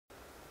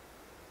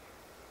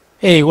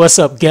Hey, what's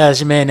up guys,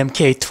 your man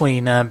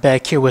MK29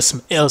 back here with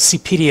some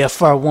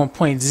LCPDFR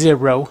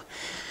 1.0.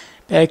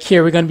 Back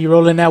here we're going to be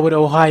rolling out with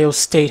Ohio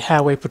State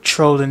Highway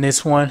Patrol in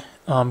this one.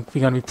 We're going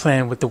to be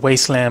playing with the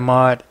Wasteland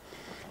mod.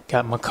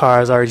 Got my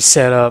cars already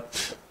set up.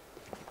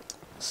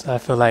 So I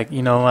feel like,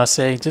 you know, I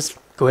say just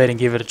go ahead and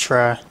give it a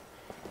try.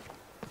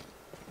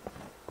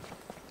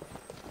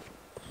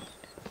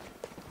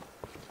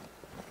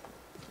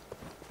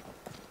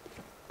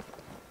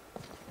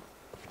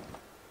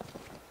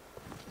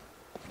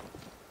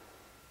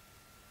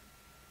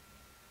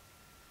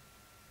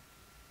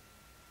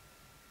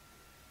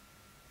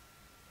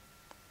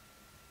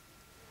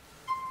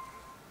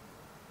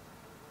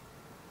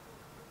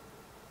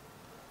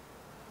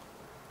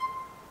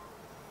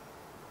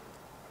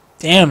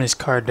 Damn, this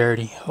car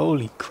dirty.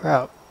 Holy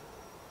crap.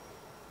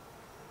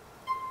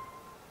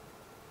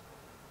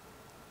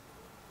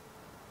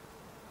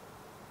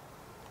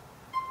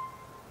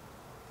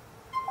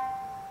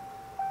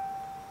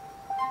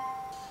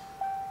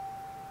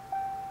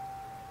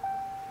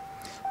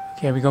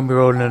 Okay, we're going to be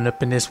rolling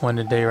up in this one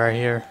today right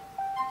here.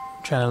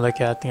 I'm trying to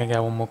look at, I think I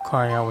got one more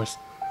car I was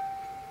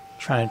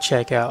trying to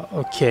check out.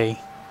 Okay.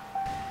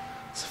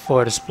 It's a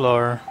Ford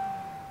Explorer.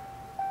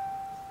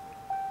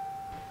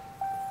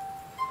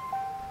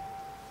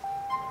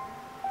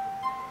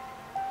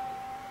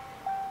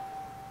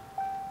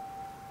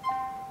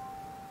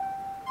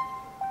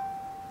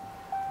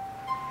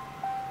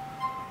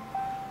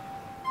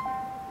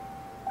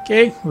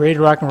 Okay, ready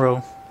to rock and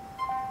roll.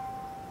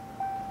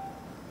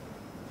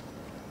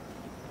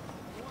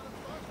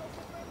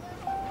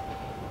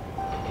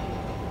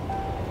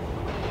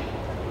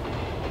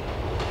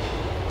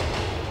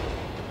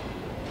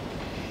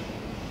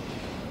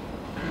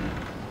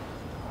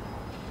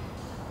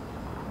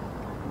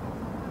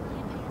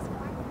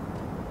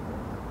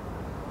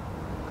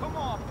 Come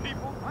on,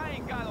 people. I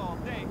ain't got all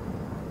day.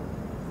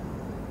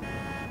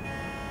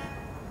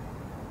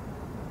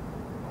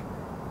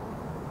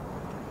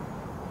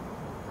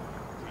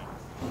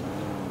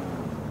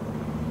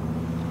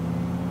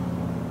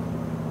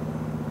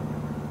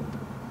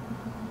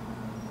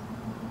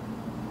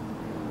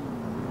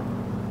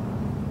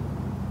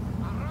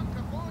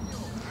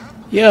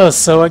 Yo,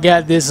 so I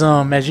got this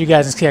as you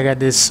guys can see, I got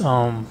this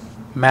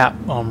map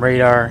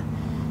radar,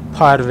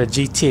 part of a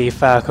GTA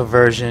 5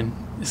 conversion.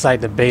 It's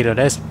like the beta.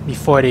 That's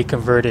before they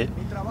converted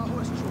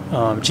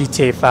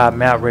GTA 5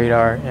 map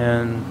radar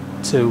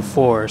into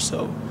 4.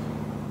 So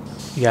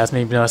you guys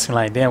may be asking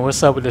like, damn,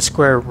 what's up with the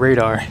square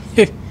radar?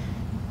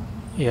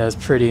 Yeah, it's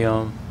pretty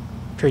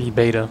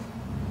beta.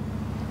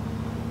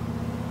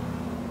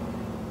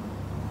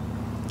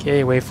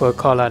 Okay, wait for a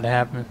call out to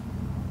happen.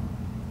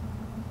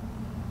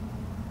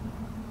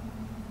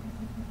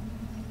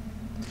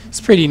 It's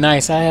pretty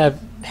nice. I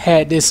have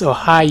had this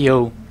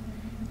Ohio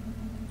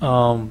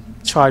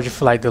Charger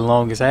for like the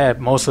longest. I had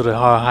most of the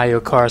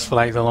Ohio cars for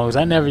like the longest.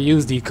 I never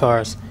used these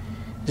cars.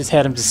 Just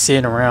had them just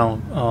sitting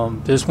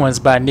around. This one's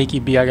by Nikki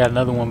B. I got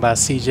another one by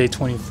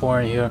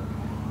CJ24 in here.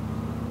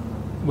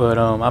 But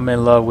I'm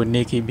in love with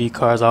Nikki B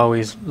cars. I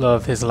always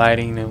love his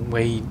lighting and the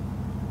way he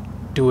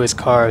do his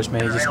cars,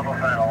 man. It just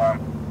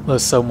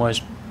looks so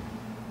much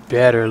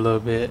better a little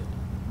bit.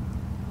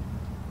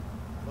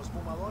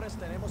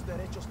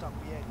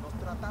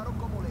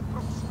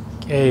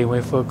 Okay,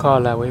 wait for a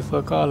call out, wait for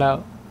a call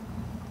out.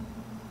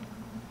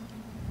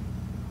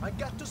 I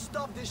got to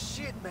stop this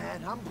shit,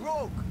 man. I'm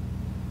broke.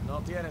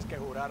 No tienes que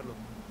jurarlo.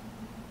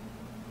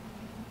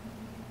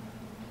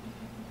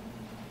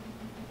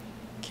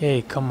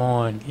 Okay, come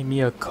on, give me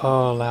a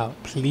call out,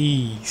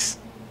 please.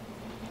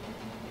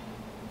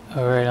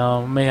 Alright,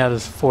 I may have to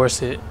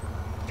force it.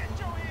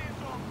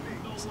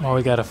 Oh,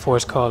 we gotta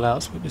force call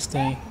outs with this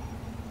thing.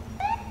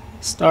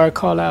 Start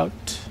call out.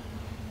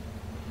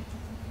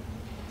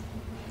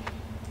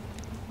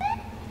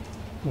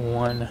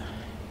 1.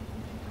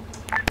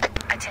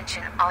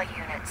 Attention all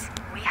units.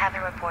 We have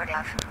a report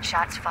of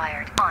shots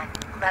fired on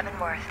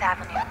Leavenworth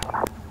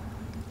Avenue.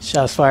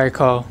 Shots fired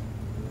call.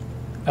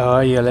 Oh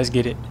yeah, let's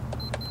get it.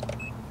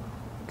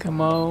 Come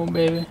on,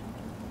 baby.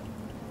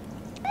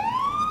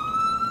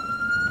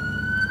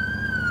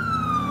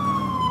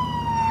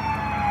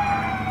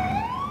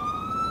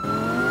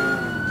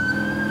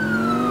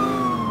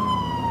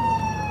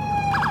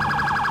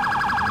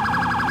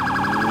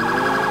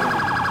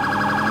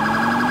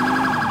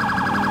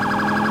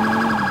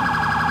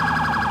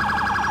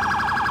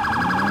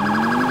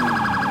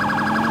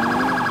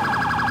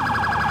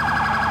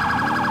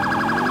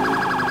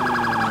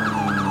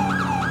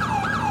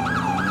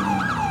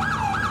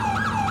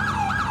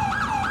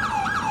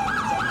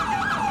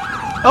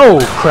 Oh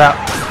crap!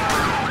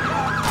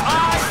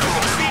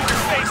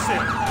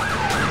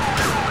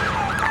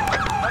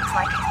 Looks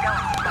like he's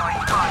going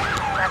north on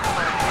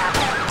Leavenworth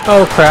Avenue.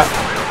 Oh crap!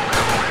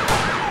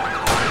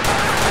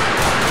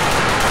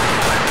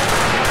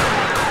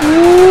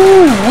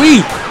 Ooh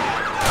wee!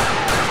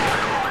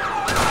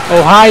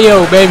 Ohio,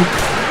 baby!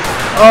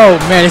 Oh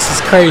man, this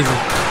is crazy.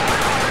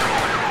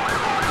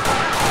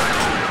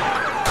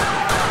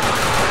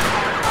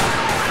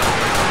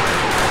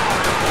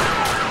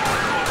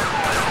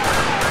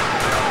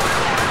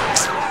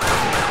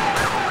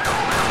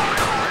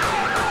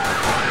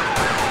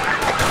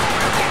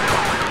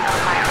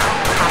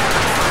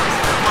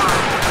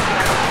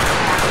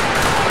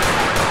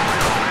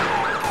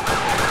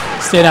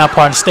 Stay down,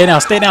 partner. Stay down,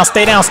 stay down,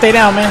 stay down, stay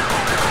down, man.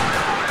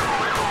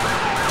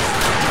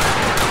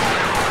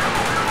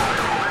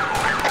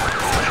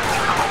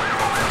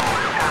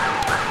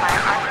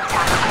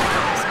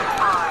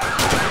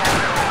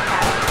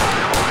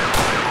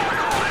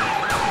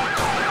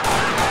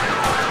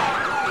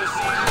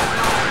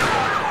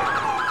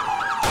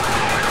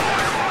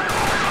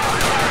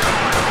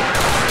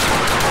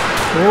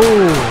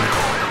 Bitch.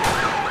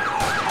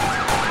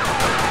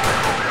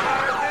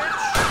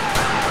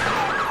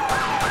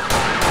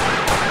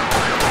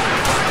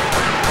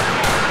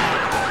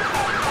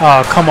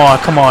 Oh, come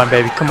on,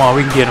 baby. Come on,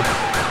 we can get him.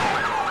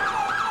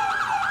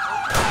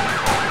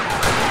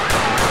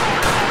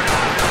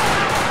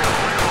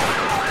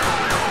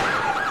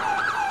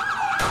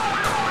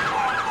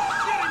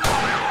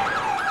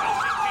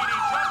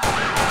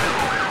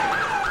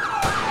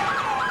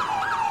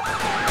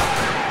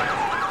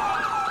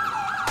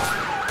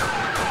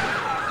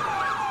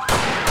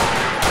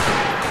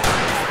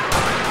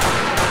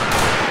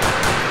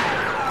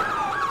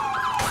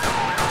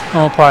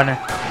 Come on, partner.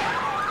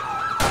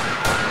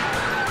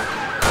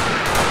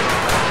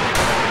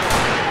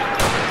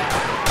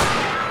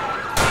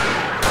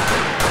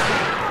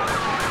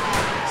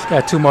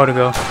 Got 2 more to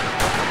go.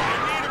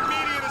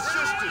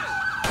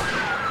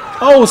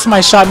 Oh,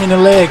 somebody shot me in the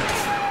leg.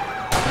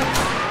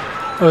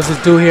 Oh, it's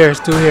this dude here. It's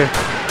dude here.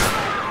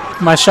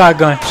 My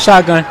shotgun.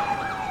 Shotgun.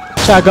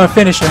 Shotgun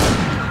finisher.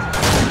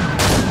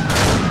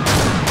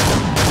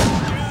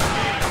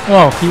 Come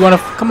on. You wanna?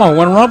 Come on.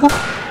 Wanna rumble?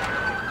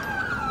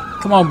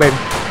 Come on, baby.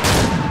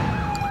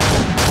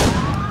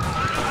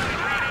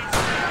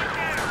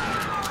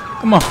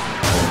 Come on.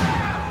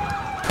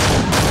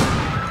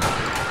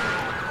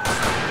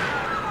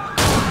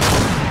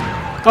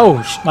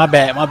 Oh, my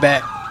bad, my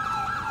bad.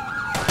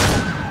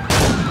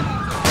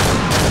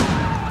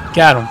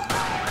 Got him.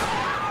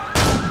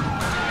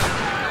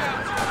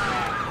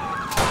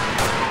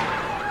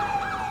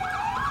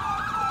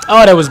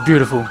 Oh, that was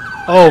beautiful.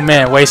 Oh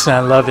man,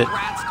 Wasteland, love it.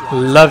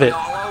 Love it.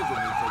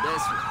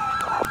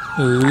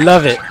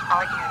 Love it.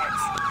 All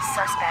units.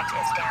 Suspect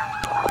is down.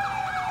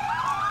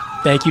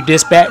 Thank you,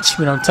 dispatch.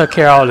 We don't take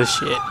care of all this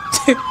shit.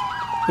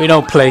 We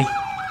don't play.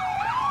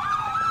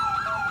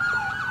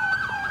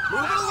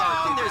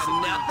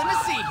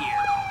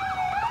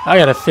 I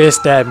gotta fix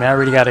that, man. I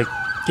really gotta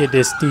get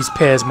these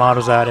PES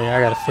models out of here. I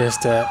gotta fix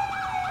that.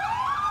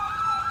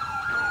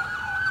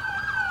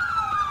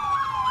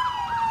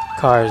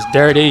 Car is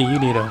dirty. You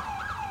need to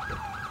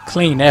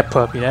clean that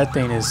puppy. That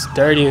thing is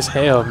dirty as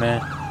hell,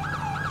 man.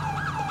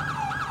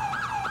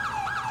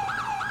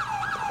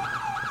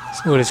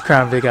 Let's move this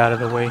Crown Vic out of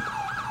the way.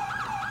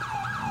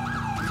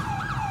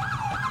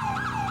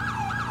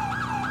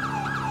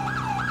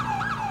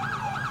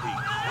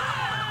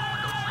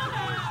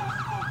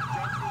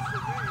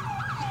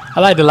 I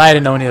like the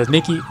lighting on this.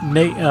 Nikki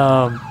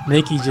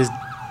just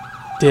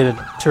did a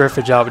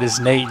terrific job with this.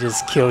 Nate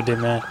just killed it,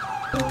 man.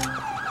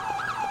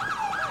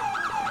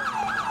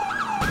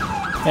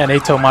 And they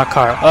tore my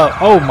car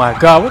up. Oh my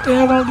god, what the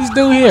hell wrong with this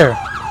dude here?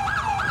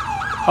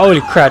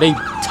 Holy crap, they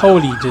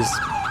totally just,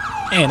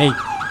 man, they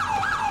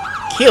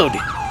killed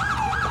it.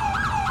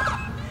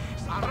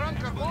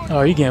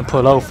 Oh, you getting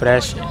pulled over for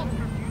that shit.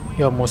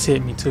 He almost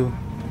hit me too.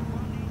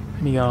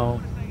 Let me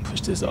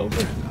push this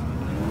over.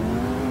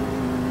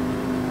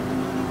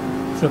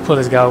 I'm gonna pull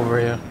this guy over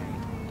here.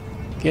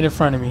 Get in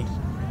front of me.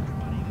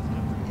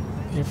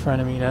 Get in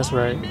front of me, that's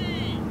right.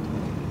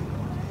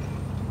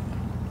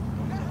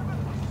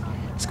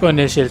 Let's go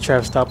initiate a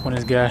traffic stop on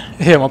this guy.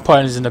 Yeah, my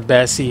partner's in the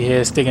back seat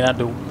here, sticking out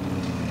the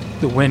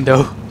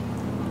window.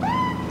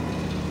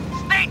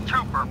 State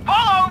trooper,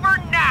 pull over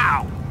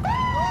now!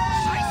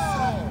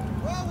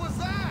 What was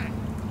that?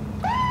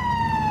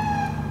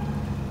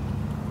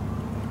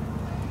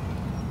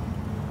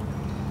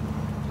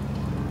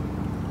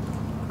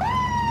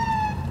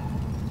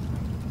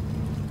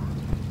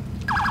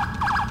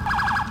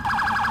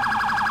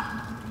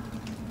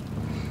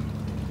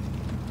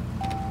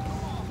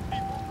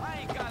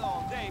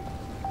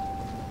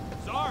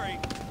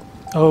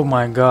 Oh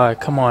my god,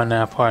 come on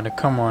now, partner.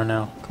 Come on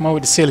now. Come on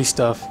with the silly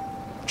stuff.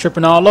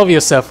 Tripping all over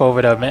yourself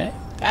over there, man.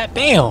 God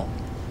damn.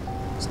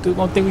 This dude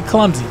gonna think we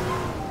clumsy.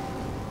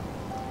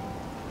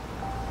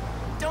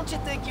 Don't you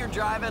think you're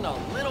driving a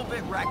little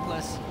bit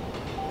reckless?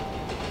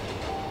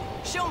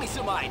 Show me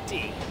some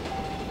ID.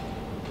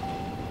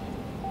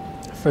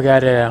 I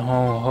forgot it at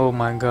home. Oh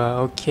my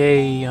god.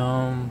 Okay,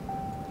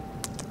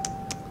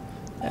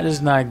 that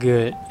is not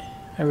good.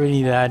 I really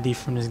need an ID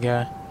from this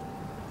guy.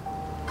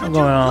 Could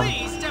going on? you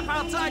please step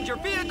outside your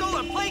vehicle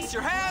and place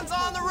your hands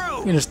on the roof?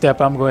 I'm gonna step.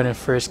 I'm going to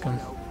frisk him.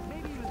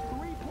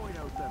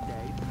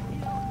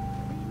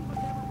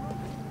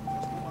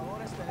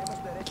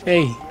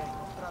 Okay.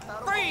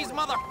 Freeze,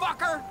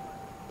 motherfucker!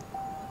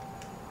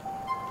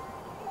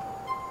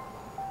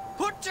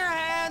 Put your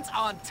hands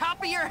on top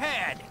of your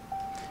head.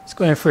 Let's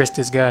go ahead and frisk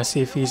this guy.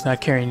 See if he's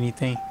not carrying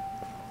anything.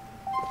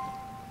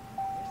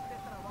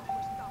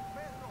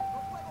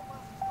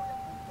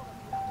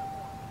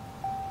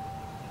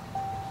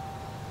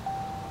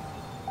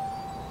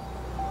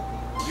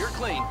 You're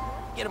clean.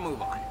 Get a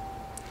move on.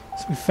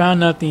 So we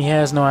found out that he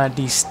has no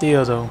ID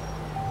still, though.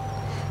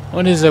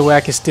 One is a way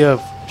I can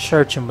still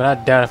search him, but I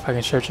doubt if I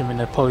can search him in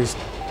the police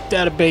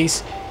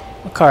database.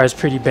 My car is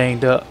pretty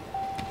banged up.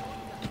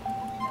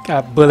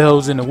 Got bullet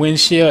holes in the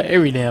windshield,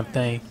 every damn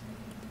thing.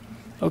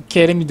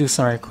 Okay, let me do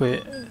something right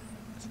quick.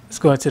 Let's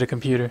go into the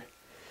computer.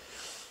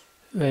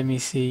 Let me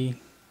see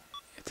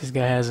if this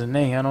guy has a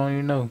name. I don't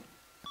even know.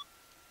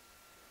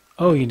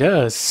 Oh, he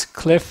does.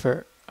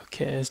 Clifford.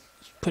 Okay, let's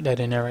put that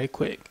in there right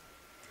quick.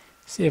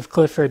 See if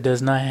Clifford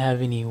does not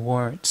have any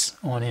warrants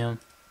on him.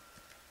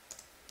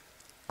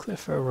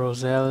 Clifford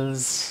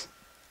Rosales.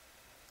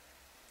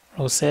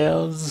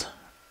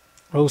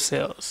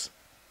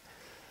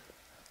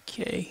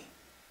 Okay.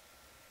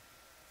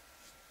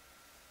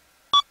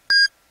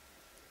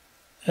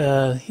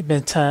 He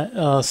been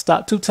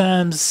stopped 2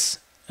 times.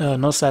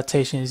 No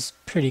citations.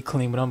 Pretty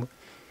clean, but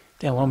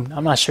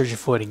I'm not searching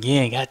for it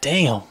again. God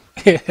damn.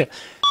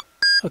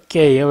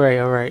 Okay, all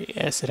right.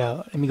 Ass it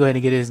out. Let me go ahead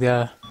and get this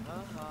guy.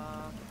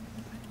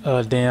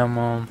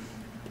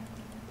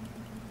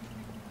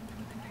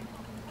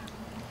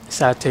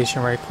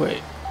 Citation right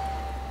quick.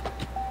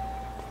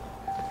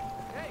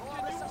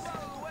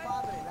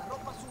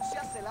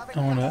 I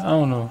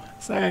don't know.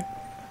 It's like,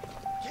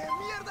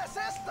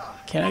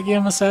 can I give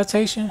him a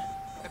citation?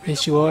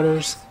 Issue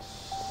orders.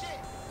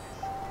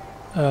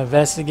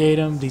 Investigate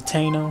him,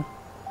 detain him.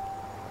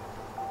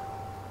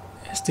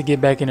 That's to get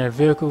back in their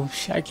vehicle.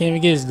 I can't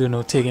even get this dude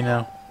no ticket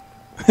now.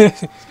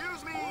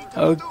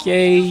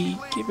 Okay,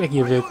 get back in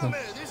your vehicle.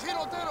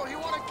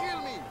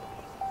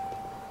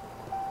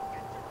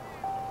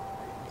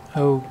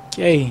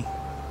 Okay.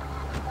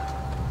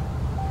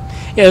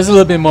 Yeah, it's a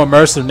little bit more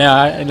merciful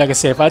now. Like I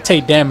said, if I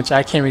take damage,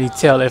 I can't really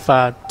tell if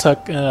I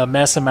took a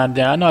massive amount of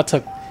damage. I know I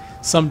took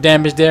some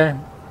damage there.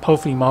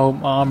 Hopefully my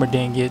armor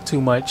didn't get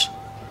too much.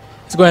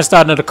 Let's go ahead and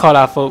start another call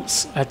out,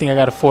 folks. I think I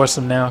gotta force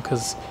them now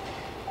because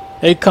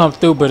they come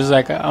through, but it's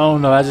like, I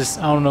don't know. I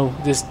don't know.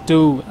 This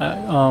dude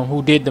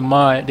who did the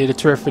mod did a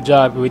terrific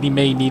job, but he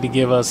may need to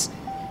give us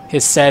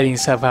his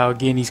settings of how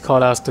getting these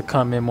call outs to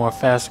come in more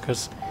faster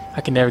because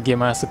I can never get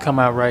mine to come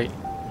out right.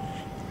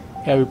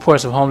 Got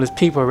reports of homeless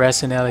people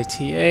arrested in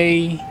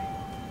LATA.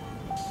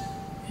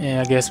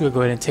 And I guess we'll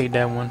go ahead and take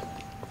that one.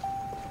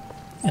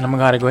 And I'm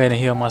gonna go ahead and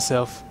heal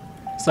myself.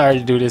 Sorry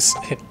to do this.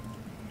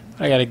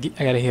 I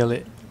gotta heal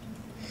it.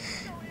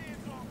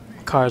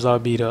 Car's all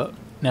beat up.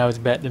 Now it's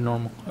back to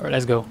normal. Alright,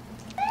 let's go.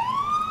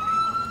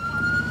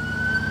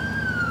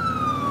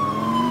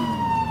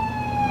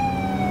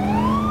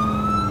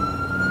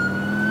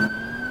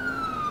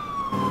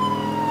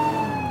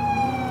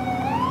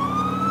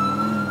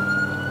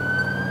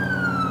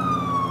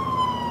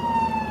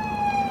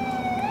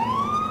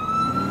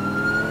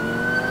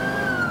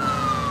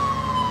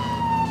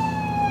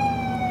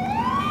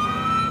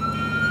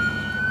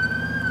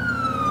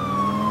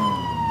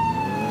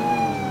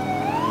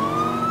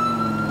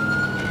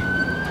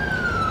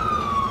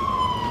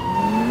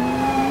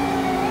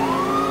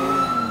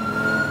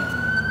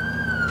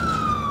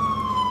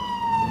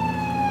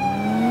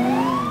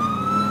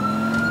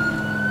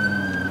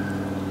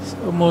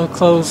 More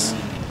close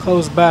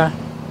by.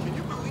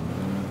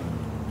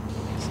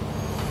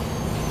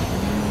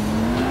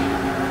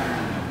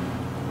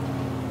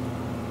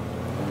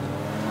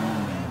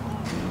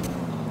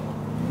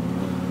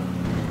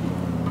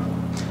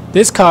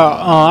 This car,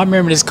 I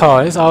remember this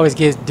car. This always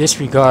gets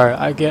disregard.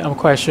 I'm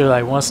quite sure.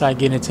 Like once I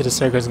get into the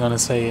circle, it's gonna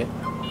say it.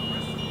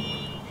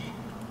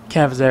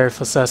 Canvas area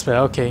for suspect.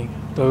 Okay,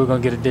 but we're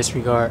gonna get a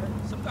disregard.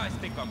 Some guys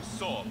think I'm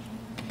soft.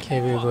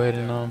 Okay, we'll go ahead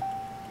and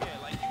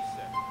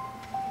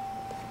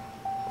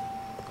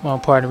come on,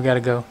 partner, we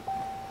gotta go.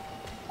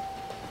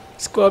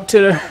 Let's go up to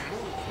the...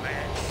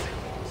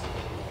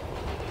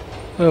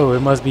 Oh,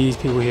 it must be these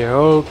people here.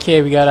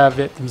 Okay, we got our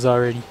victims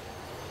already.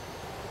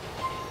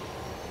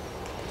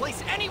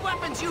 Place any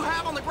weapons you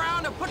have on the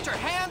ground and put your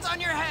hands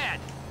on your head.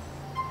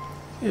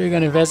 We're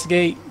gonna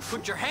investigate.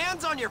 Put your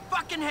hands on your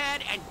fucking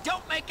head and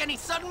don't make any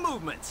sudden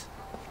movements.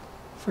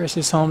 First,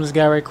 this homeless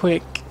guy right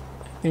quick.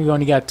 I think we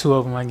only got 2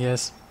 of them, I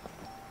guess.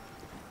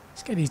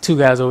 Let's get these 2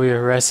 guys over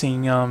here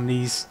arresting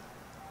these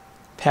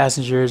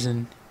passengers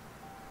and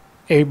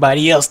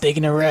everybody else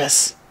taking a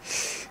rest.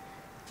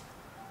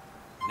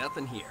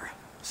 Nothing here.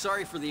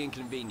 Sorry for the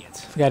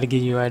inconvenience. Forgot to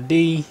give you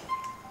ID.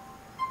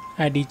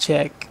 ID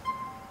check.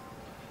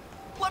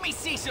 Let me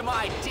see some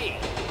ID.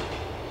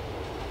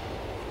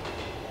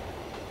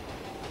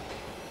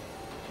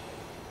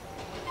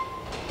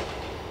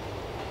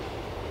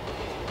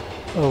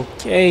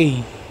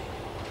 Okay.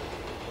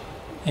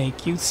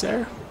 Thank you,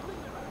 sir.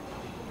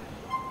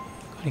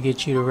 Gonna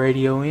get you the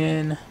radio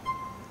in.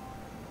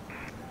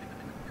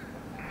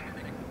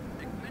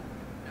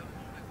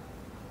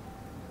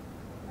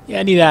 Yeah,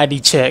 I need an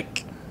ID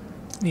check.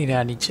 Need an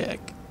ID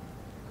check.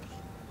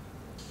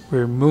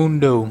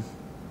 Raimundo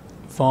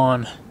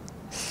Vaughn.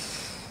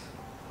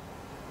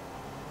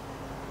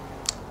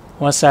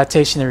 1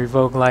 citation and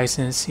revoked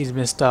license. He's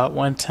been stopped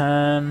 1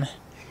 time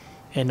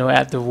and no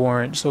active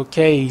warrants.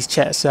 Okay, he's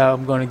chats out.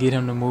 I'm gonna get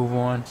him to move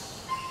on.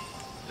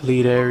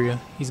 lead area.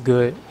 He's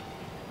good.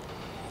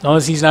 As long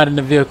as he's not in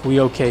the vehicle, we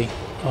okay.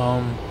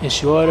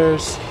 Issue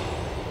orders.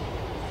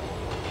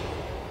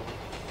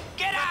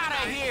 Get out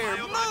of here!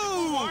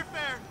 Move!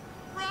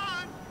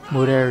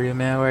 Mood area,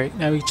 man. Right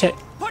now we check.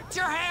 Put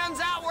your hands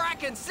out where I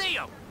can see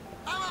them.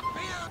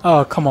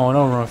 Oh, come on,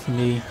 don't run for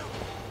me.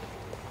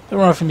 Don't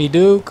run for me,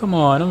 dude. Come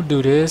on, don't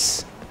do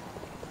this.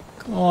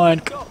 Come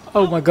on.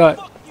 Oh my God.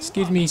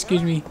 Excuse me,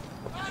 excuse me.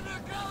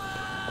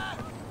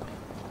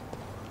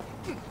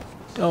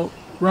 Don't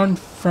run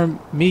from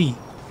me.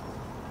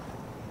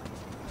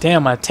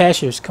 Damn, my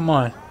tashers, come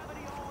on.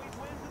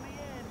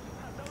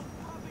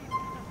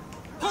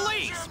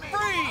 Police,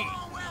 free!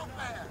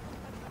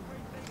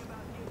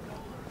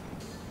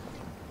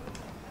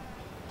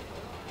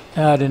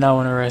 I did not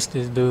want to arrest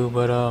this dude,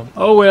 but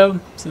oh well,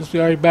 since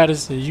we already battled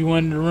this, you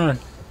wanted to run.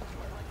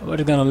 I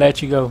was gonna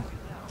let you go.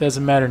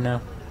 Doesn't matter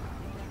now.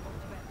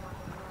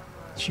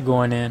 She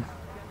going in.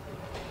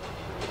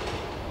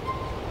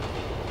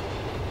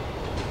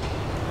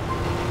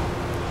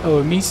 Oh,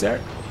 with me, sir.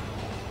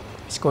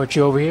 Escort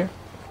you over here.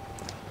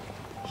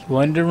 You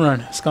wanted to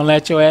run. It's gonna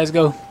let your ass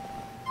go.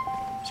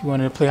 She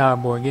wanted to play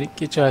hardboard.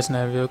 Get your ass in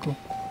that vehicle.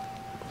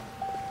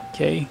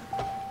 Okay.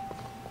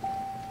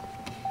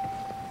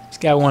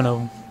 Just got one of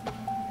them.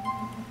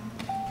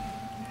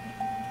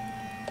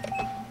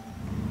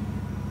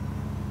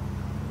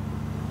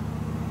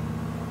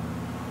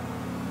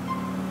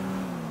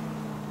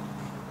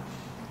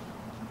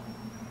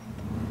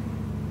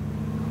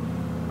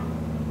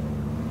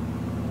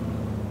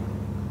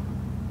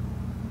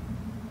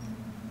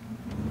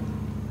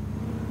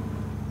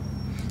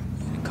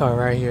 Car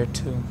right here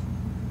too.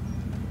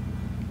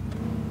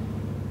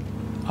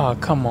 Oh,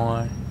 come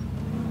on.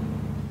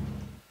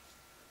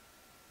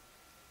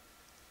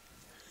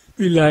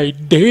 Be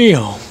like,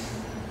 damn.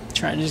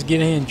 Trying to just get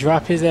in and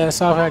drop his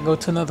ass off. I go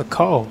to another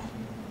call.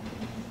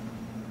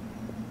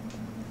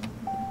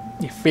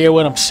 You feel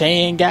what I'm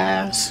saying,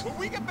 guys? When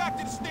we get back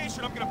to the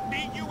station, I'm gonna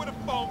beat you with a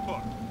phone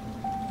book.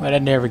 Well,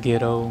 that never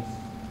get old.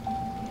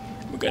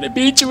 We're gonna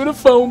beat you with a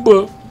phone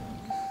book.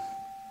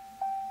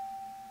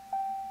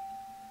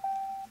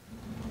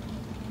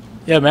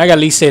 Yeah, man, I gotta at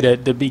least say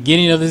that the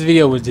beginning of this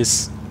video was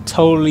just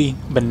totally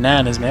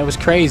bananas, man. It was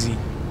crazy. I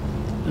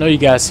know you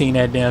guys seen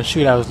that damn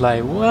shootout. I was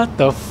like, what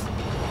the f...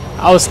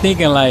 I was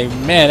thinking like,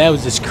 man, that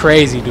was just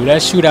crazy, dude.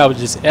 That shootout was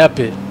just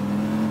epic.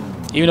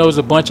 Even though it was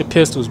a bunch of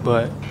pistols,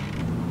 but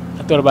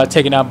I thought about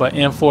taking out my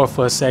M4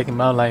 for a second,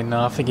 but I was like,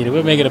 nah, forget it.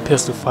 We'll make it a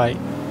pistol fight.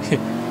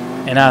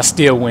 And I'll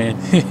still win.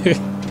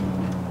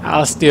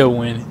 I'll still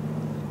win.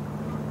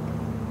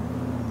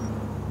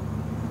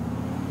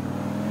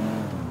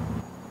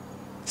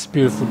 It's a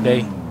beautiful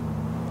day.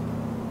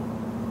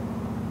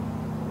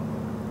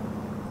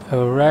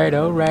 Alright,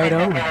 alright,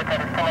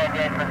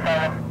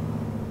 alright.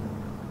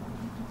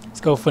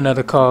 Let's go for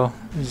another call.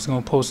 I'm just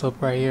gonna post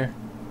up right here.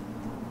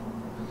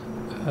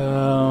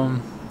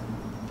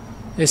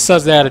 It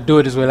sucks that I had to do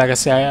it this way. Like I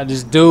said,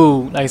 this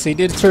dude, like I said, he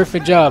did a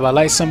terrific job. I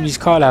like some of these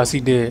call outs he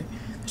did.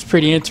 It's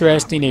pretty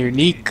interesting, they're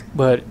unique,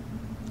 but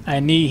I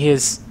need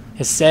his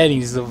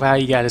settings of how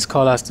he got his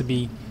call outs to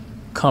be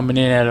coming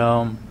in at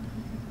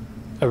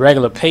a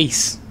regular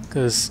pace,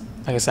 because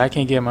like I said, I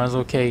can't get mine. It's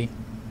okay.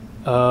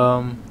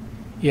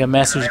 Yeah,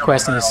 message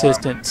requesting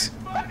assistance.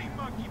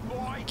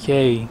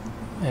 Okay,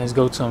 let's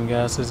go to him,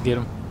 guys. Let's get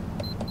him.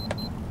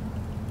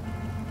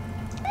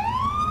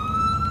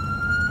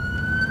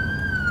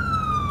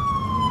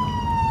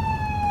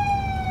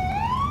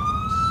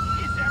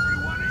 Is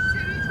everyone a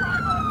shitty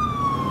driver?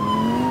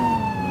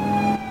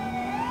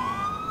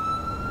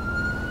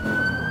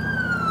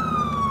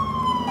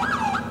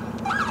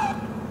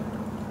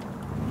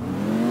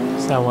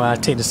 That's not why I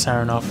take the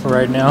siren off for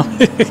right now.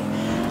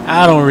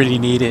 I don't really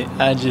need it.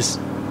 I just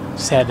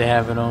had to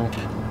have it on.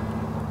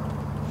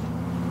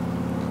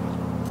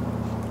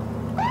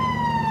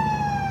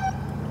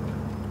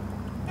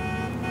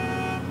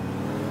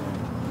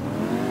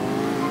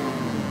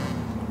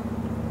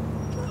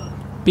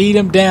 Beat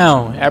him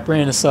down.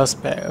 Apprehend the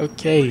suspect.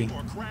 Okay.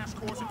 Got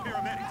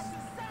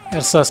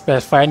a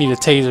suspect fight. I need a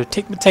taser.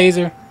 Take my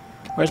taser.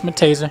 Where's my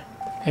taser?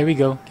 Here we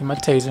go. Get my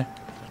taser.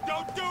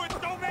 Don't do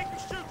it. Don't make me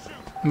shoot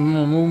you.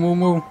 Move, move, move,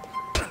 move.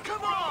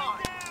 Come on.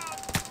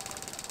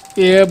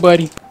 Yeah,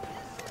 buddy.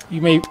 You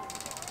may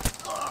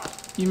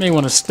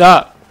want to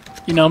stop.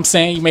 You know what I'm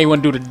saying? You may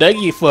want to do the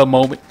Dougie for a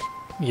moment.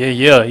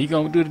 Yeah, you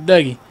gonna do the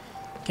Dougie.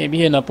 Can't be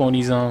hitting up on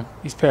these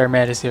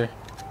paramedics here.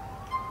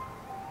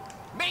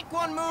 Make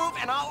one move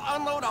and I'll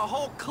unload a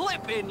whole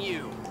clip in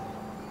you.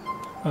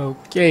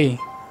 Okay.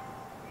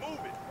 Move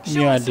it. Show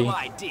Your us ID. some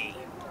ID.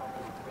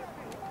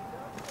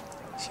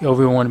 She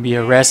over here want to be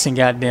arresting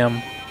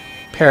goddamn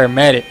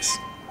paramedics.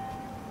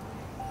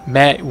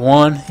 Matt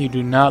 1, you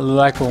do not look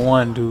like a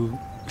 1, dude.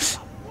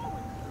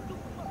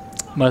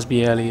 Must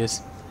be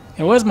alias.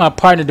 And what's my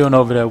partner doing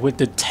over there with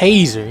the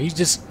taser? He's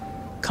just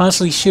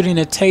constantly shooting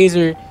a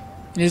taser.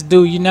 And this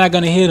dude, you're not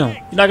gonna hit him.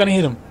 You're not gonna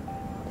hit him.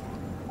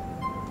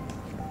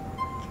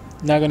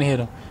 You're not gonna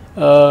hit him.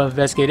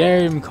 Investigate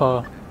area, let me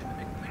call.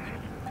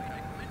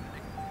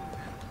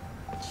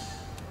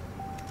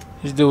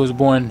 This dude was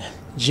born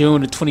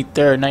June the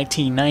 23rd,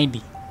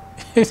 1990.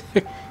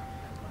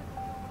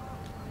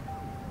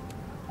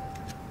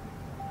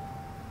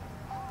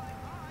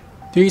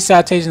 3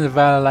 citations of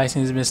valid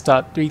license has been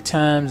stopped 3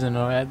 times and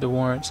are at the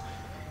warrants.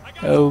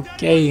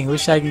 Okay,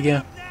 wish I could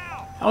get.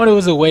 I wonder if there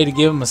was a way to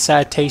give him a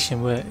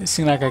citation, but it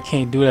seems like I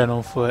can't do that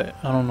on foot.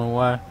 I don't know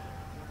why.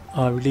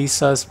 Release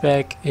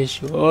suspect,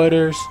 issue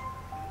orders.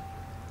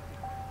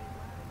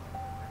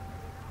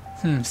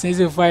 Since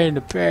they're fighting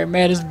the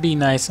paramedics, be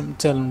nice. I'm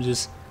telling them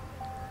just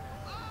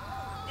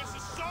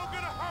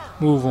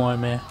move on,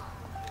 man.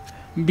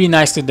 Be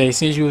nice today.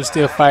 Since you were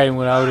still fighting,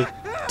 when I would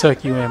have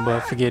tuck you in,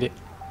 but forget it.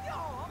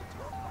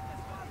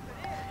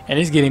 And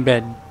it's getting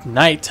bad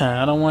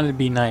nighttime. I don't want it to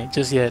be night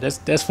just yet.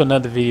 That's for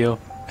another video.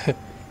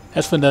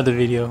 That's for another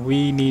video.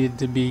 We need it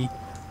to be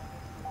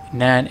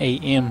 9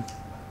 a.m.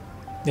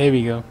 There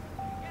we go.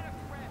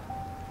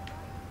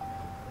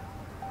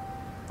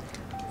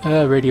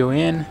 Radio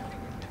in.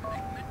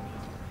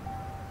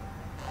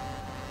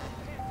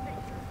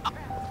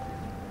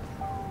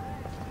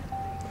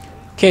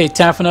 Okay,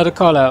 time for another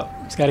call out.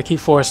 Just gotta keep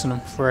forcing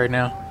them for right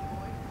now.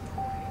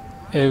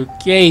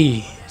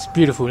 Okay, it's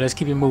beautiful. Let's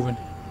keep it moving.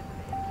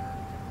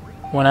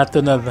 One after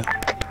another.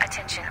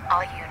 Attention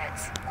all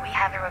units. We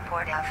have a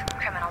report of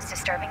criminals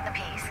disturbing the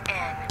peace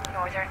in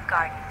Northern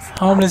Gardens.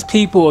 Homeless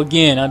people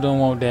again. I don't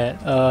want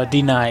that.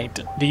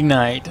 Denied.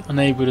 Denied.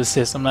 Unable to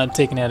assist. I'm not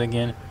taking that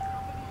again.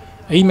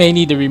 He may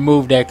need to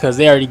remove that because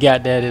they already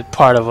got that as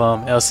part of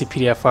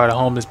LCPDFR, the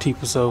homeless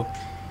people. So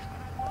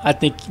I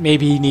think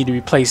maybe he need to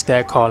replace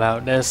that call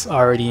out. That's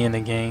already in the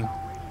game.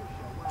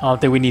 I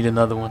don't think we need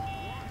another one.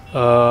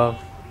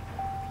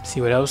 See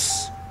what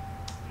else.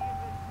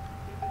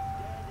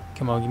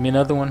 Come on, give me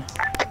another one.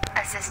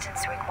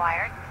 Assistance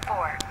required.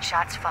 4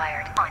 shots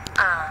fired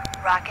on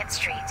Rocket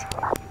Street.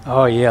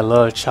 Oh yeah, I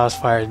love shots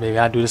fired, baby.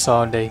 I do this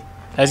all day.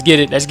 Let's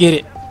get it. Let's get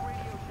it.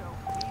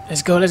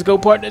 Let's go. Let's go,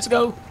 partner. Let's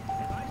go.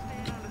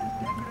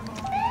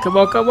 Come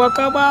on, come on,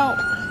 come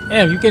on.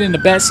 Damn, you get in the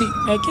back seat.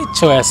 Man,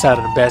 get your ass out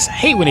of the back seat. I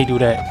hate when they do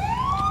that.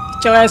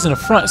 Get your ass in the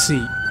front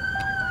seat.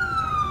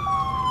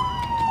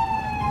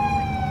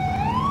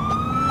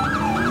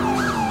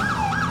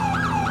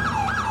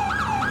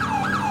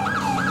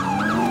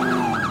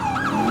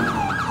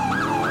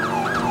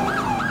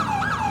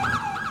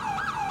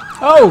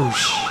 Oh,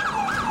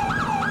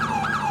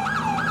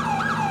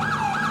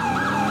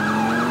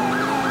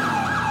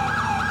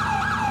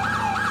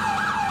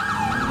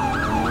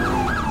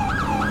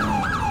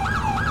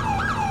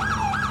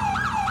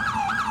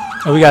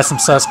 oh, we got some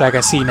suspect.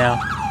 I see now.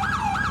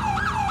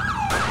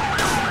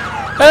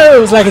 Oh, it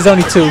was like it's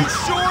only 2. Sure you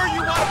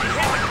want to be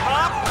hit the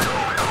cop?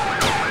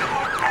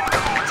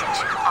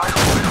 Attention all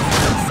units.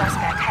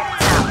 Suspect headed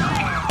south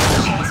and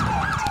chase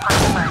point on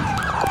foot.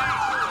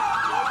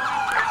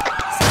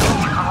 Speaking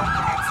to all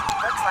units.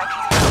 Looks like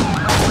he's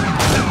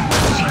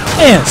chase.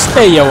 Man,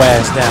 stay your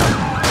ass down.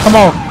 Come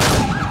on.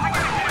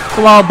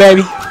 Come on,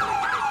 baby.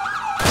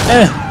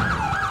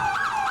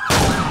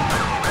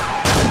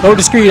 Roll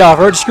the screed off.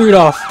 Roll the screed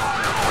off.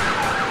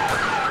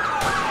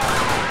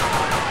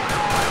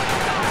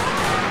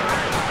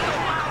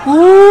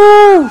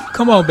 Woo!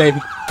 Come on, baby.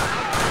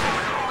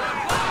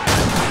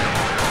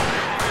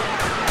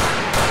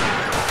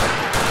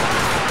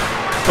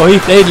 Oh,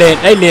 they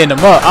laying them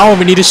up. I don't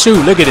even need to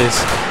shoot. Look at this.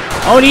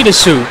 I don't need to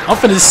shoot. I'm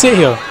finna sit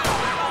here.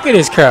 Look at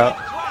this crowd.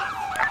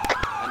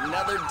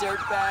 Another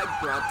dirtbag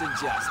brought to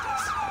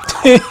justice.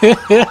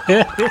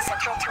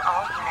 Central to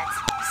all units.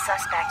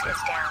 Suspect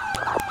is down.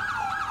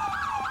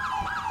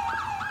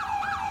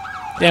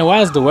 Damn, why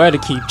does the weather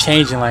keep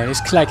changing like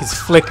this? It's like it's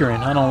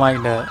flickering. I don't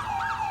like that.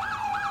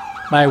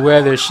 My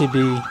weather should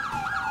be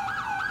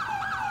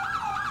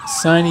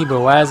sunny,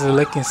 but why is it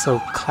looking so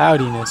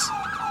cloudiness?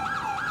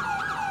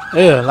 Ugh,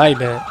 I like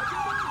that.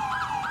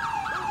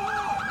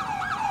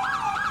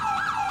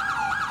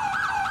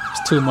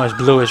 It's too much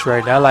bluish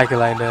right there. I like it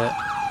like that.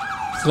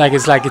 It's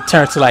like it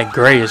turned to like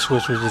grayish,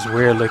 which was just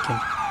weird looking.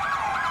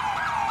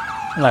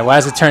 I'm like, why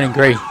is it turning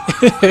gray?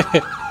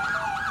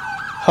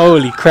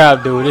 Holy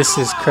crap, dude, this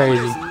is crazy.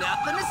 There's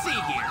nothing to see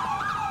here.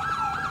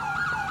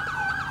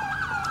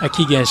 I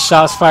keep getting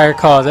shots fired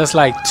calls. That's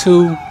like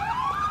 2. You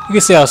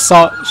can say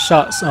assault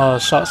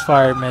shots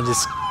fired, man.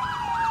 Just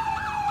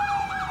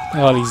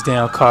all these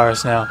damn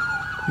cars now.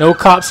 No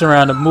cops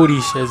around. The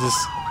moody shit.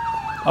 Just,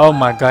 oh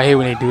my god, I hate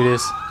when they do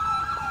this.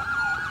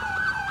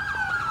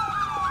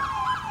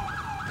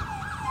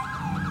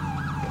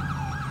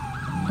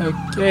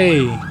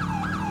 Okay.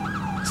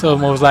 So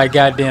almost like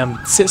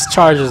goddamn 6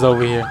 charges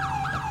over here.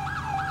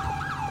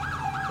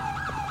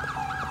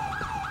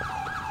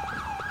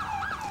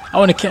 I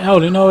want to. Oh,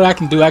 you know what I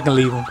can do? I can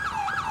leave them.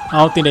 I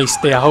don't think they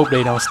stay. I hope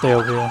they don't stay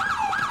over here.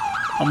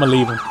 I'm gonna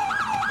leave them.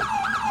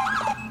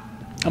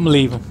 I'm gonna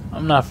leave them.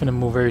 I'm not finna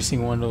move every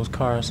single one of those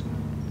cars.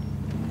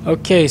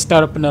 Okay,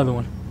 start up another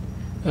one.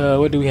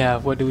 What do we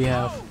have? What do we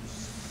have?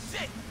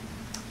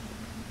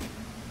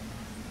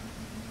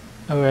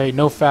 All right,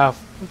 no foul.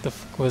 What the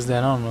fuck was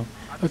that? I don't know.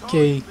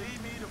 Okay.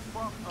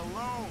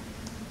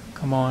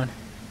 Come on.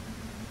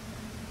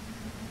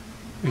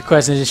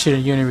 Requesting this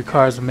shooting unit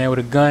requires a man with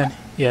a gun.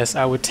 Yes,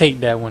 I would take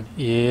that one.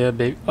 Yeah,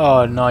 baby.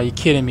 Oh no, you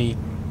kidding me?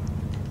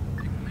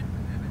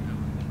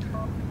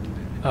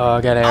 Oh,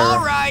 I got an arrow.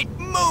 All right,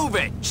 move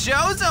it.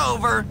 Show's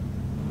over.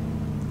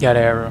 Got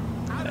an arrow.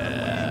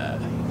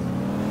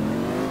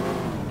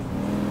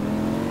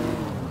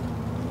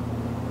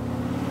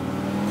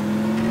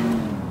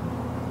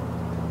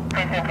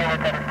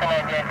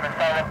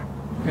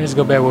 Let's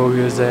go back where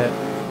we was at.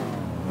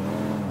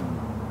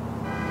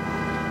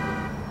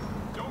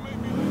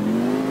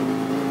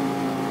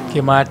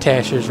 Get my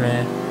attachers,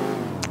 man.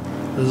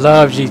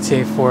 Love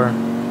GTA 4.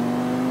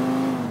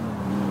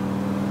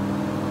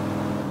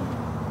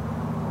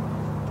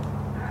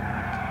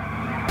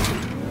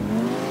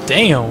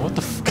 Damn, what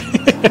the fuck?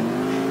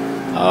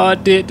 Oh, I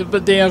did the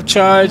damn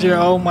charger.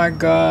 Oh my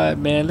god,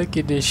 man. Look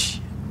at this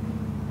shit.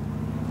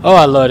 Oh,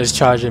 I love this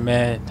charger,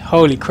 man.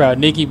 Holy crap.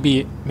 Nicky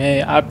B,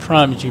 man, I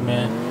promise you,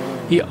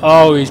 man. He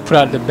always put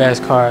out the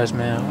best cars,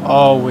 man.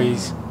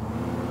 Always.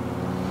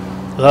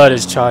 Love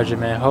this charger,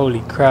 man.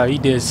 Holy crap. He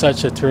did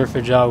such a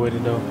terrific job with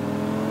it, though.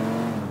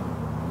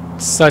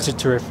 Such a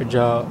terrific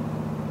job.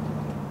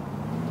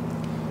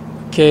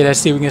 Okay, let's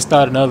see if we can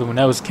start another one.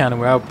 That was kind of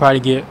where I'll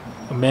probably get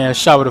a man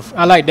shot with a...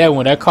 I like that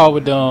one. That car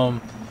with the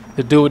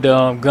dude with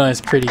the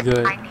gun's pretty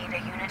good. I need a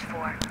unit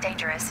for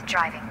dangerous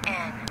driving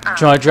in.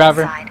 Joint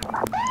driver? Side.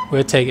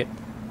 We'll take it.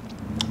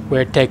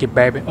 We'll take it,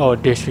 baby. Oh,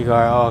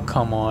 disregard. Oh,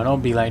 come on.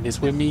 Don't be like this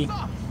with me.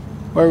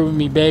 Work with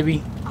me,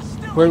 baby.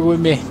 Work with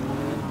me.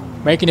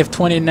 Making it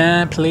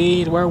 29,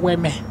 please. Work with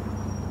me.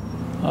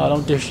 Oh,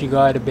 don't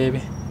disregard it,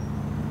 baby.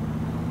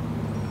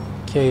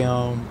 Okay,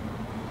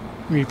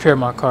 repair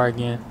my car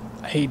again.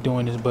 I hate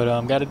doing this, but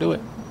gotta do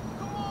it.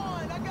 Come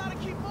on, I gotta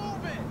keep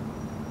moving.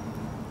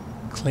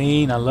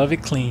 Clean. I love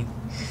it clean.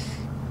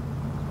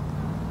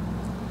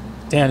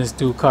 Damn, this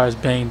dude car is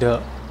banged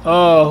up.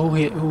 Oh,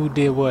 who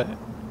did what?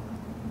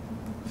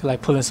 Feel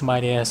like pulling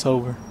somebody's ass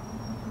over.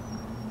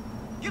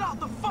 Get out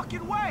the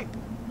fucking way.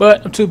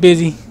 But I'm too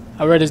busy.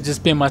 I'd rather just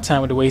spend my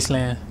time with the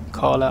Wasteland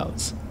call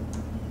outs.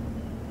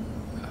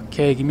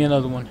 Okay, give me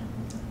another one.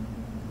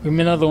 Give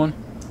me another one.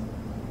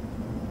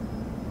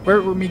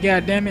 Work with me,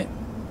 goddammit.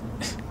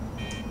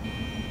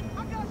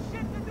 I got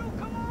shit to do.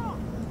 Come on.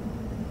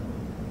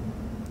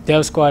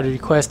 Dev Squad is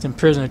requesting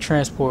prisoner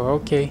transport.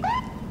 Okay.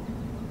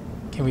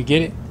 Can we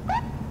get it?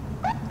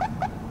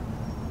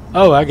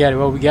 Oh, I got it.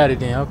 Well, we got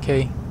it then.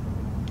 Okay.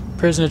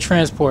 Prisoner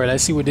transport.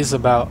 Let's see what this is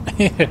about.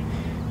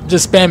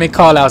 Just spamming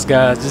callouts,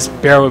 guys. Just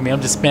bear with me.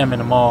 I'm just spamming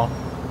them all.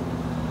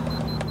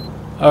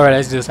 All right,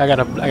 let's just. I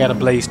gotta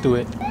blaze through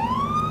it.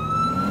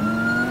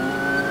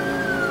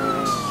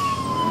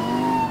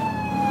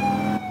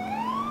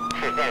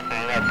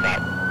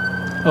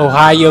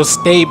 Ohio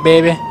State,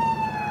 baby.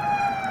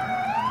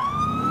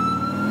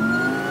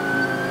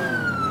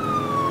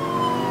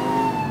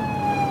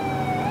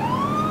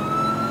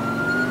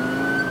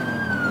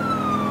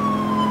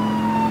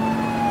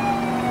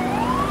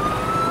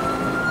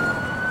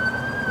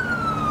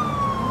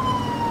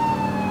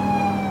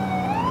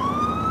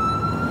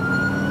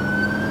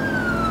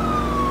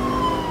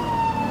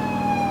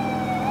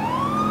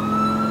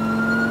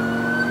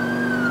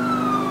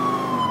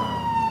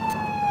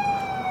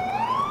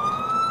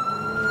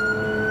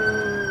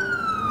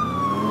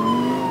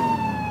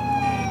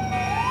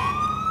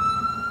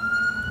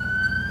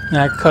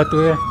 Now I can cut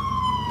through here.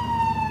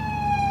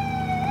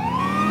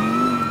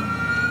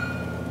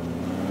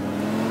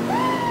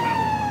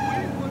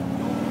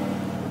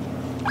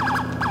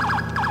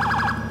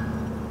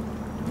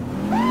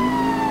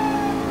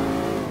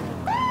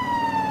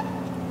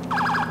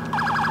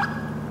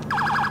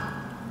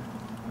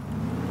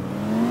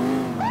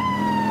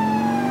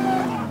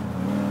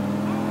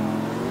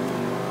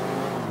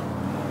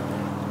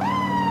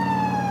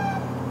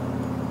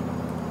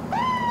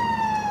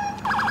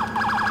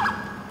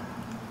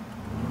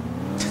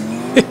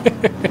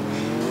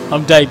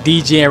 I'm like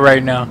DJing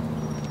right now.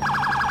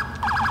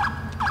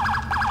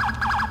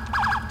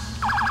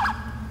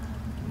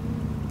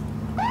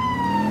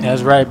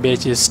 That's right,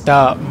 bitches.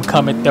 Stop. I'm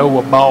coming through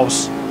with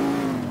boss.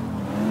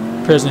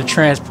 Prisoner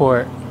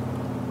transport.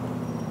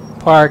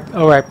 Park.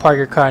 Alright, park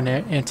your car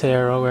into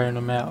there. Alright, on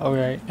the map.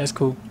 Alright, that's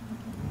cool.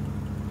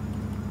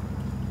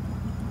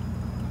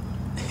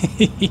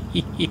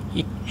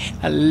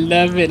 I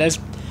love it.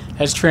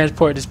 Let's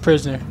transport this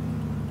prisoner.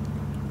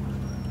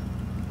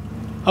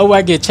 Oh,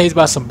 I get chased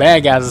by some bad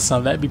guys or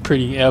something. That'd be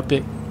pretty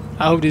epic.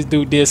 I hope this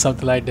dude did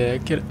something like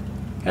that. Can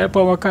I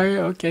put my car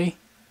here? Okay.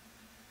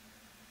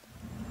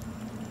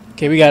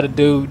 Okay, we gotta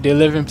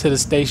deliver him to the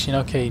station.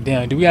 Okay,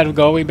 damn. Do we have to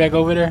go all the way back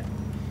over there?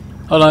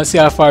 Hold on, let's see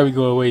how far we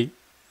go. Wait.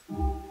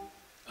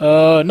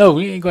 No,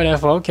 we ain't going that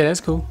far. Okay,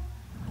 that's cool.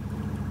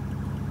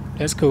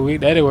 That's cool.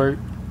 That'll work.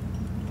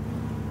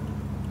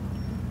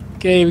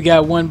 Okay, we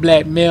got one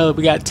black male.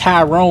 We got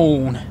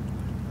Tyrone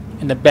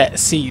in the back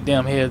seat.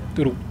 Damn, here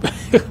through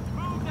the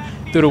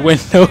through the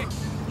window.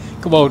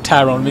 Come on,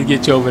 Tyrone. Let me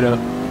get you over there.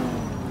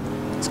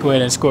 Let's go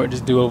ahead and escort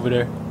this dude over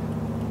there.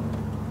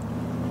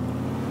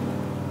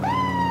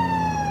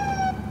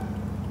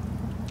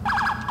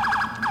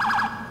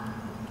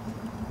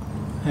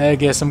 I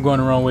guess I'm going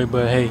the wrong way,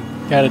 but hey,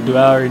 gotta do.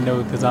 I already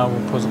know because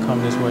I'm supposed to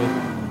come this way.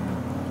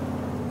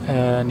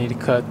 I need to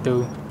cut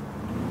through.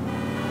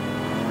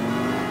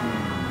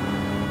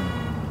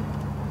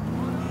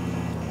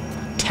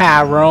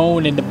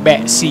 Tyrone in the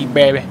back seat,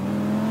 baby.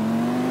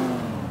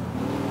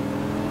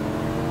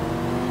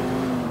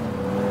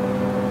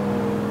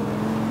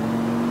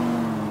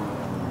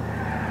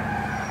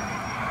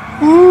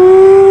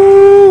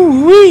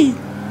 Ooh-wee.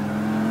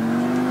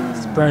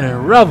 It's burning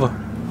rubber.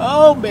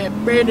 Oh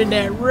man, burning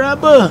that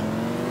rubber.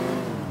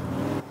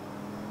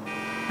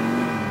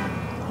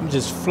 I'm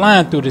just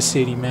flying through the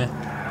city, man.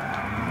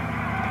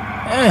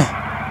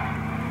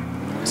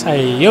 That's how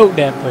you yoke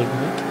that place,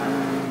 man.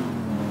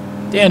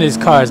 Damn, this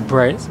car is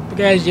bright. It's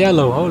big ass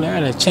yellow. Hold on, I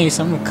gotta change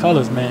some of the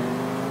colors, man.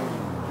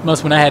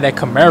 Must when I had that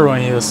Camaro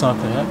in here or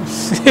something.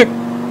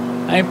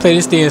 I ain't played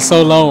this thing in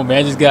so long, man.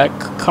 I just got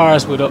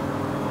cars with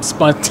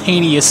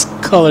spontaneous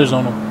colors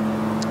on them.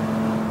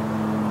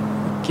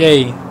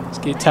 Okay, let's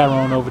get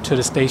Tyrone over to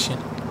the station.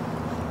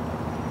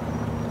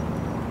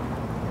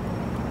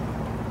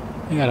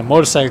 He got a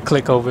motorcycle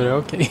click over there.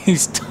 Okay,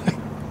 he's stuck.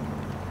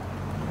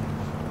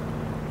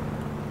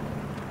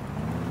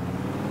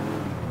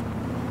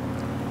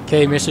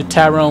 Okay, Mr.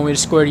 Tyrone, we're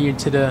escorting you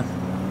to the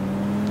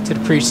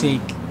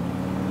precinct.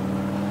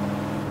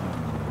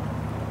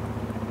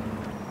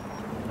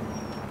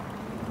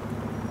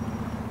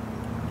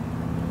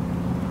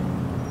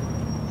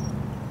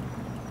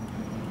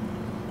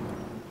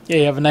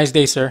 Okay, have a nice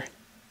day, sir.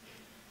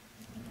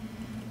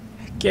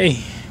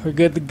 Okay, we're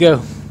good to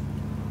go.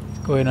 Let's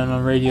go ahead and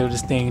unradio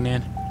this thing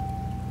then.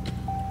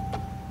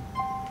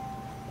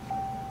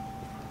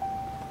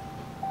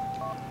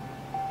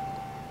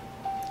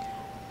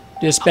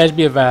 Dispatch,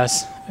 be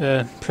advised.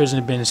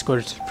 Prisoner been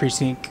escorted to the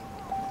precinct.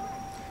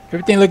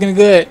 Everything looking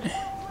good.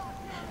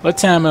 What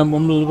time I'm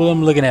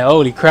looking at?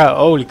 Holy crap,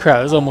 holy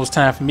crap. It's almost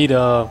time for me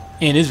to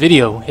end this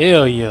video.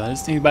 Hell yeah,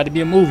 this thing's about to be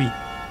a movie.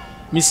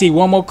 Let me see,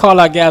 one more call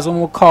out, guys. One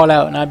more call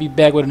out, and I'll be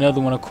back with another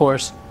one, of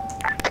course.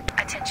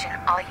 Attention,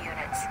 all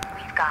units.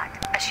 We've got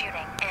a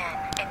shooting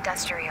in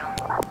Industrial.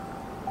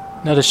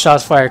 Another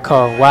shots fired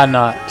call. Why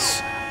not?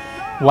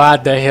 Why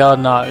the hell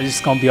not? It's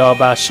just gonna be all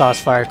about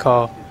shots fired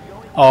call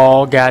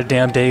all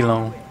goddamn day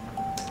long.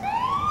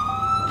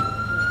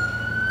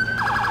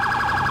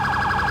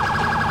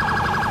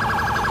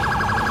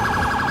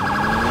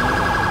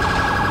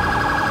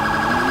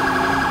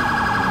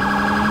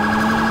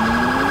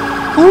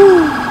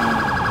 Woo!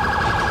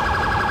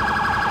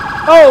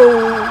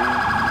 Oh!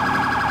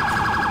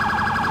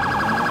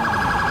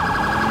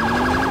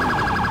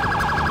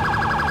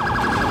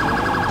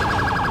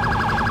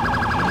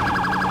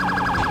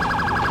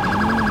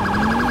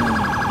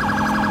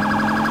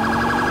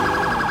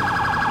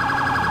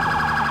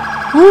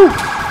 Woo!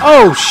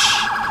 Oh,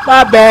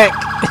 my back.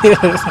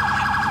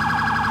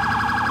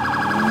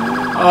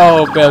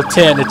 Oh, Bell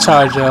 10 to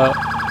charge up.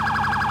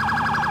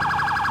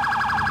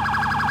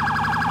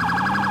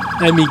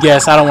 Let me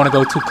guess, I don't want to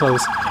go too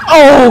close.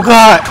 Oh,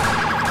 God.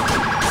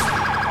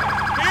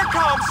 Here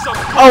comes some.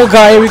 Oh,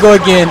 God, here we go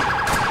again.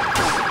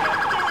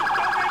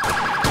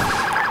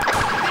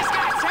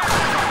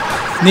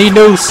 Need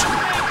noose.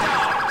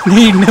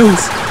 Need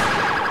noose.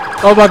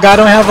 Oh, my God, I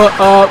don't have a,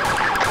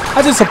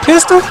 I just a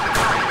pistol?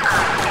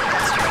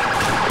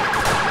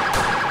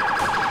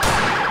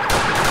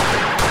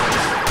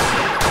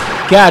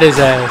 Got his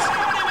ass.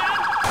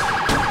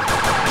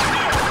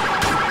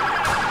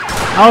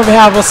 I don't even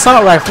have an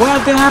assault rifle.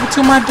 What the hell happened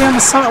to my damn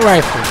assault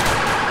rifle?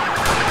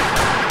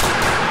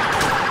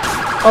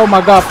 Oh my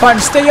God, partner,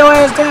 stay your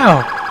ass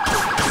down.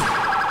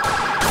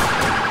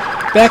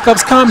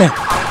 Backup's coming.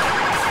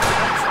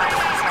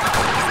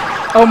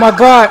 Oh my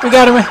God, we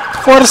got him.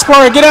 Ford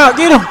Explorer, get out,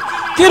 get him.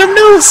 Get him,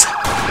 Noose.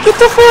 Get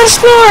the Ford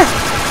Explorer.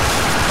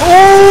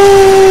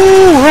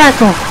 Oh,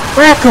 rack him,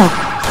 rack him.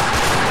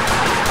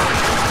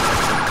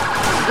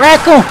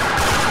 Rack him.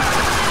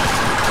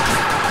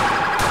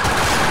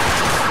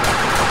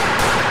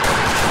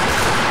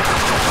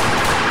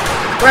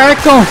 Rack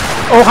him.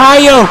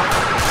 Ohio.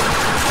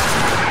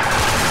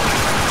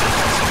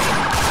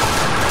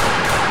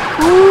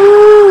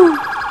 Ooh.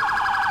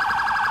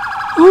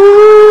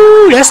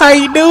 Ooh, that's how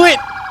you do it.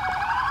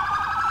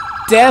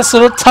 That's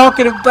what I'm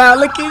talking about.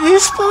 Look at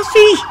this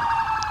puppy.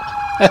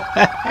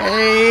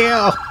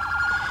 Hell.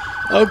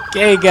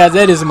 Okay, guys,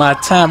 that is my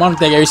time. I don't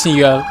think I've ever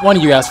seen one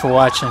of you guys for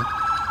watching.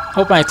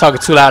 Hope I ain't talking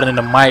too loud in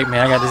the mic,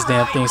 man. I got this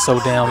damn thing so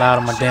damn loud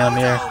in my damn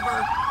ear.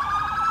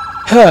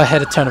 I had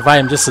to turn the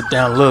volume just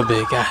down a little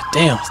bit. God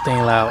damn, it's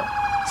staying loud.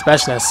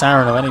 Especially that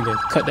siren. I need to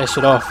cut that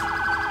shit off.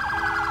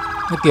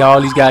 Look at all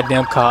these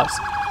goddamn cops.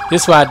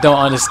 This is why I don't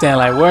understand.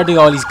 Like, where do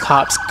all these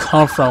cops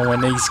come from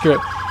when they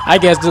script? I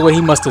guess this way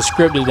he must have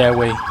scripted that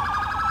way.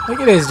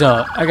 Look at this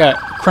junk. I got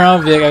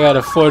Crown Vic. I got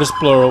a Ford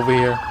Explorer over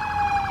here.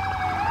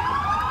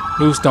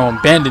 Loose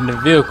don't bend in the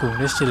vehicle.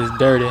 This shit is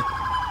dirty.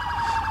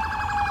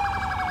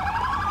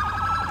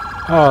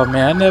 Oh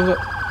man, I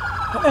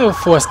never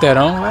forced that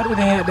on. Why did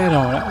they have that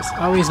on?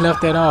 I always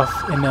left that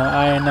off in the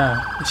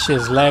INI. This shit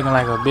is lagging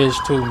like a bitch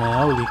too, man.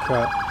 Holy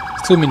crap.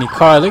 Too many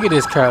cars. Look at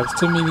this car. It's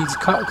too many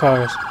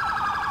cars.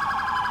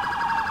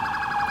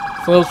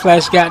 Full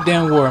flash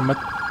goddamn war.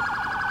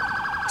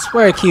 I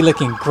swear it keep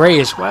looking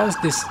grayish. Why is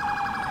this?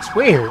 It's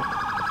weird.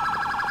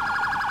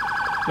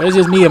 But it's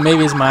just me or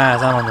maybe it's my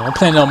eyes. I don't know. I'm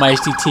playing it on my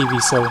HD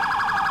TV, so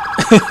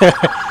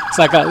it's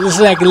like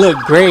it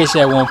looked grayish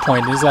at one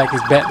point. It's like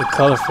it's back to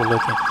colorful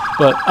looking.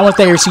 But I want to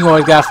thank every single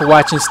one of you guys for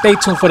watching. Stay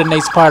tuned for the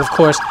next part, of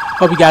course.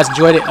 Hope you guys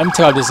enjoyed it. Let me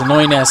tell you this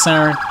annoying ass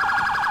siren.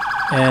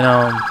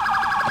 And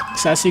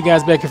so I'll see you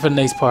guys back here for the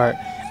next part.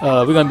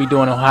 We're gonna be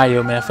doing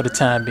Ohio, man, for the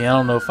time being. I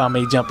don't know if I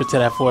may jump into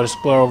that Ford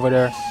Explorer over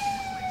there,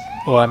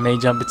 or I may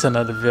jump into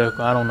another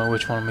vehicle. I don't know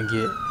which one I'm gonna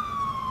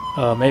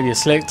get. Maybe a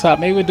slick top.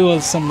 Maybe we'll do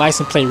some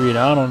license plate reader.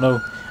 I don't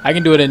know. I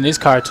can do it in this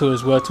car too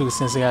as well too,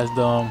 since it has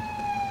the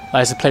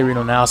license plate reader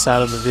on the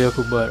outside of the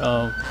vehicle. But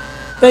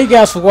thank you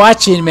guys for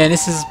watching, man.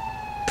 This is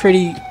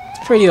pretty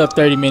a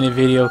 30-minute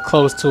video,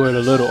 close to it, a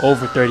little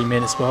over 30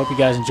 minutes. But I hope you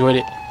guys enjoyed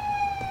it.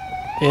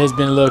 It has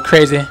been a little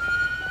crazy.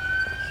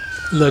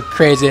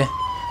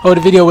 Oh,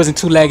 the video wasn't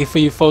too laggy for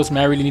you folks,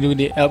 man. I really need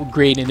to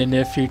upgrade in the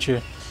near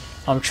future.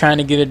 I'm trying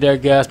to get it there,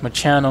 guys. My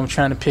channel, I'm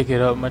trying to pick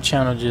it up. My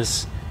channel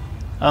just,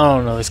 I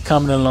don't know, it's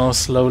coming along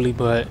slowly,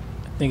 but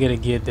I think it'll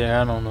get there.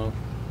 I don't know.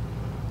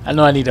 I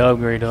know I need to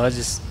upgrade though. I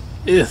just,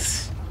 I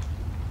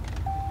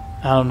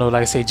don't know.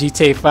 Like I say,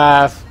 GTA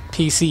 5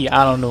 PC.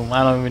 I don't know.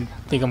 I don't even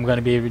think I'm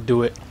gonna be able to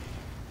do it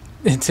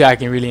until I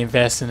can really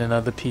invest in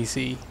another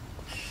PC.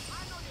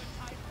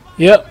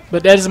 Yep,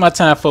 but that is my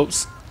time,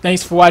 folks.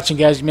 Thanks for watching,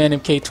 guys. Man,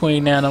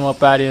 MK29. I'm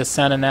up out here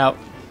signing out.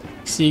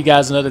 See you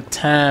guys another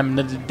time,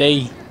 another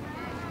day.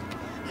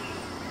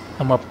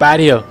 I'm up out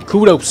here.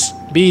 Kudos.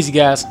 Be easy,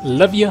 guys.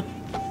 Love you.